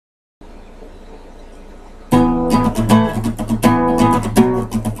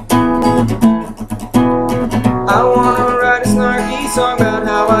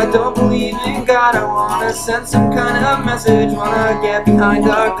don't believe in God. I wanna send some kind of message, wanna get behind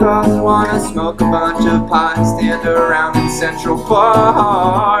our cause, wanna smoke a bunch of pot and stand around in Central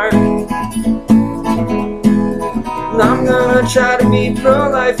Park. I'm gonna try to be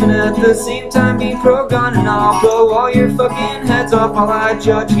pro-life and at the same time be pro-gun, and I'll blow all your fucking heads off while I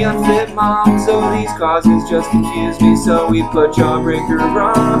judge the unfit moms. So these causes just confuse me, so we put Jawbreaker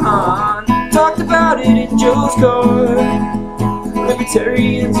on. Talked about it in Joe's car.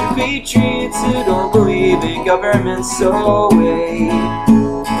 Libertarians are patriots who don't believe in government, so wait.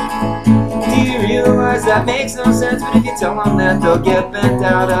 Do you realize that makes no sense? But if you tell them that, they'll get bent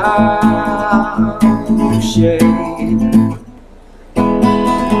out of shape.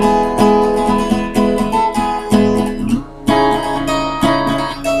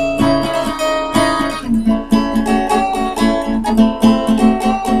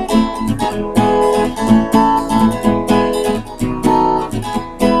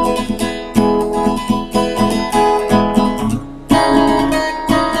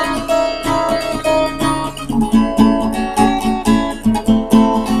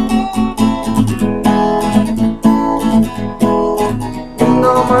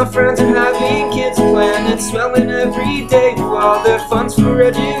 My friends are having kids, and planets swelling every day, while their funds for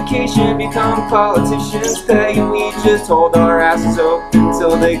education become politicians' pay. And we just hold our asses open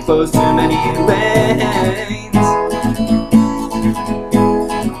till they close too many lanes.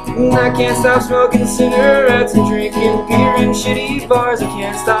 And I can't stop smoking cigarettes and drinking beer in shitty bars. I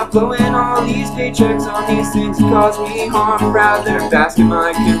can't stop blowing all these paychecks on these things that cause me harm. I'd rather bask in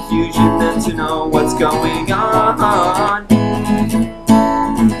my confusion than to know what's going on.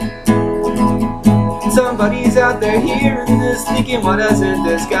 Somebody's out there hearing this, thinking, why doesn't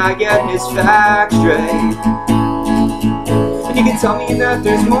this guy get his facts straight? And you can tell me that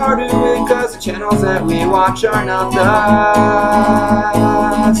there's more to it, cause the channels that we watch are not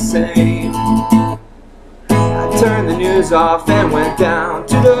the same. I turned the news off and went down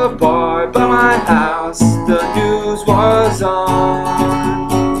to the